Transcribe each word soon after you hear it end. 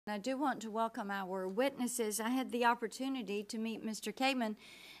I do want to welcome our witnesses. I had the opportunity to meet Mr. Kamen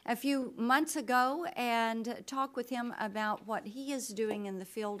a few months ago and talk with him about what he is doing in the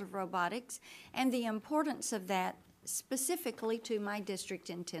field of robotics and the importance of that specifically to my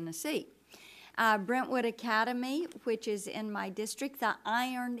district in Tennessee. Brentwood Academy, which is in my district, the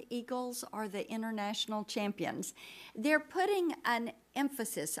Iron Eagles are the international champions. They're putting an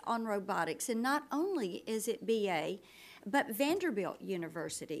emphasis on robotics, and not only is it BA, but Vanderbilt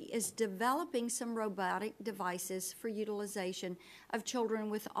University is developing some robotic devices for utilization of children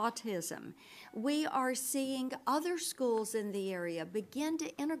with autism. We are seeing other schools in the area begin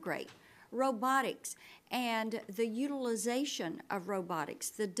to integrate robotics and the utilization of robotics,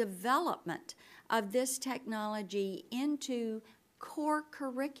 the development of this technology into core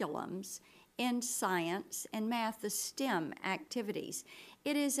curriculums in science and math, the STEM activities.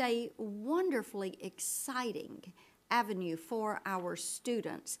 It is a wonderfully exciting avenue for our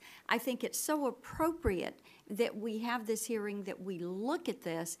students. I think it's so appropriate that we have this hearing, that we look at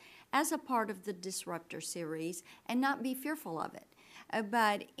this as a part of the Disruptor series and not be fearful of it,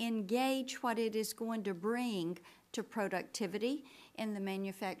 but engage what it is going to bring to productivity in the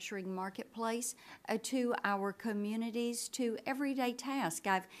manufacturing marketplace, to our communities, to everyday tasks.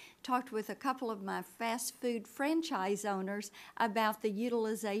 I've talked with a couple of my fast food franchise owners about the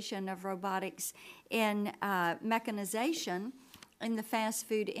utilization of robotics in mechanization in the fast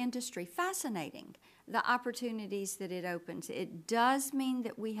food industry. Fascinating, the opportunities that it opens. It does mean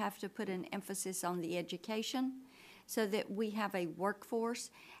that we have to put an emphasis on the education so that we have a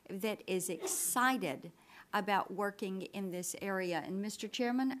workforce that is excited about working in this area. And Mr.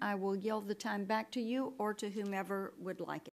 Chairman, I will yield the time back to you or to whomever would like it.